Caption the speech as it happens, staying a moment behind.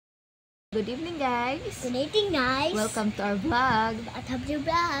Good evening, guys. Good evening, guys. Welcome to our vlog. Welcome to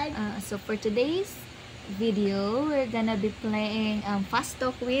vlog. So for today's video, we're gonna be playing fast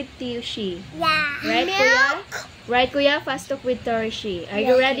talk with Tiushi. Yeah. Right, Kuya? Right, Kuya? Fast talk with Tiushi. Are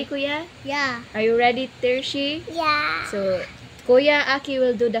you ready, Kuya? Yeah. Are you ready, Tiushi? Yeah. So Kuya Aki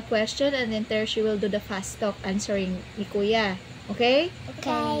will do the question, and then Tiushi will do the fast talk answering ni Kuya. Okay?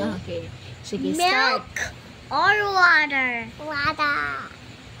 Okay. Okay. Sige, Milk start. or water? Water.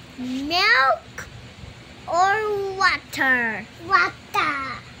 Milk or water? Water.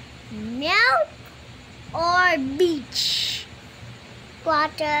 Milk or beach?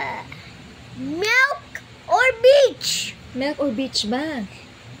 Water. Milk or beach? Milk or beach ba?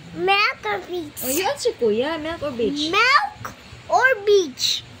 Milk or beach? Oh, you answer, Kuya. Milk or beach? Milk or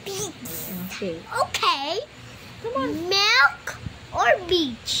beach? Beach. Okay. Okay. Come on. Milk or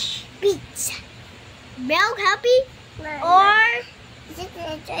beach? Beach. Milk happy or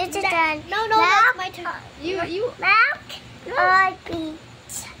it's a turn. No, that's my turn. You. Milk or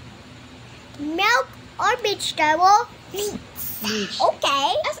beach? Milk or vegetable? Beach. Okay.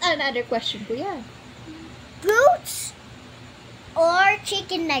 Ask another question, Kuya. Fruits or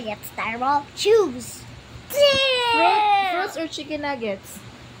chicken nuggets? Taro, choose. Fruits or chicken nuggets?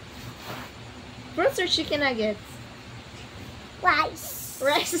 Fruits or chicken nuggets? Rice.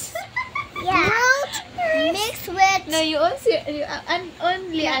 Rice. Yeah. Fruit mixed with No, you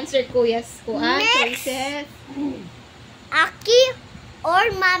only answer Kuya's Mix. choices. Aki or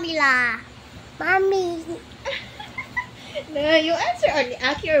Mamila? Mami. No, you answer only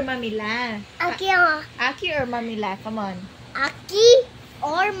Aki or Mamila. Aki Aki or Mamila, come on. Aki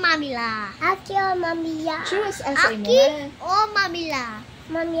or Mamila? Aki or Mamila? Choose as I Aki mo. or Mamila?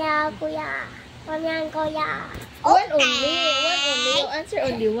 Mamila, Kuya. Mamila, Kuya. One only. You answer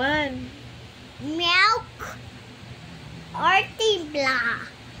only one. Milk or timpla?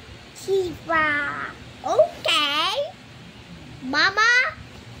 Timpla. Okay. Mama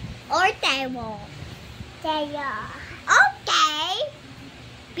or Teo? Teo. Okay.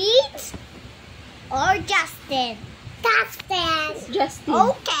 Pete or Justin? Justin. Justin.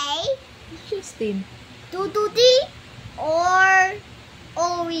 Okay. Justin. Tututi or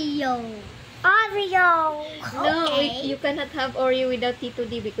Oreo? Oreo. No, Okay. you cannot have Oreo without Tito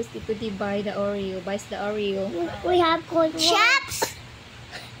D because Tito D buys the Oreo. We have chips.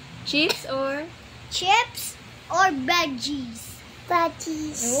 Chips or? Chips or veggies?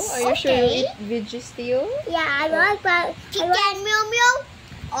 Veggies. Oh, are you sure you eat veggies, Tio? Yeah, I like that. Chicken meow meow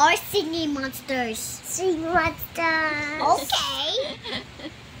or singing monsters? Singing monsters. Okay.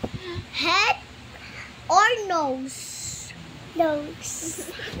 Head or nose?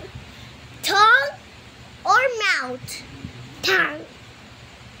 Nose. Tongue or mouth? Tongue.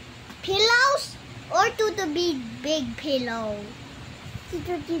 Pillows or to be big pillow? To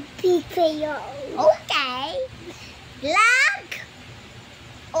the big pillow. Okay. Lag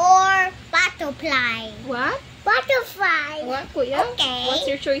or butterfly? What? Butterfly. What, Kuya? Okay. What's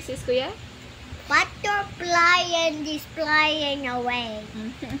your choices, Kuya? Butterfly and is flying away.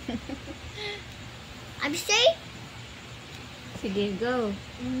 I'm saying Sige, go.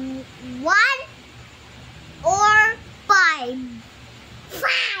 1 or 5?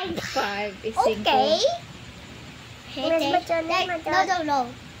 5. 5 is Okay. simple. No.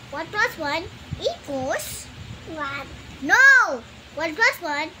 1 plus 1 equals 1. No. 1 plus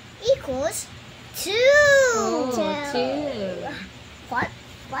 1 equals 2. Oh, 2. What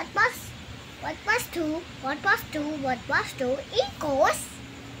plus 2? 1 plus 2 equals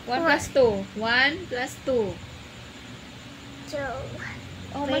 1 plus 2. 1 plus 2. 2.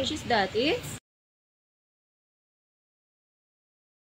 How much is that? It's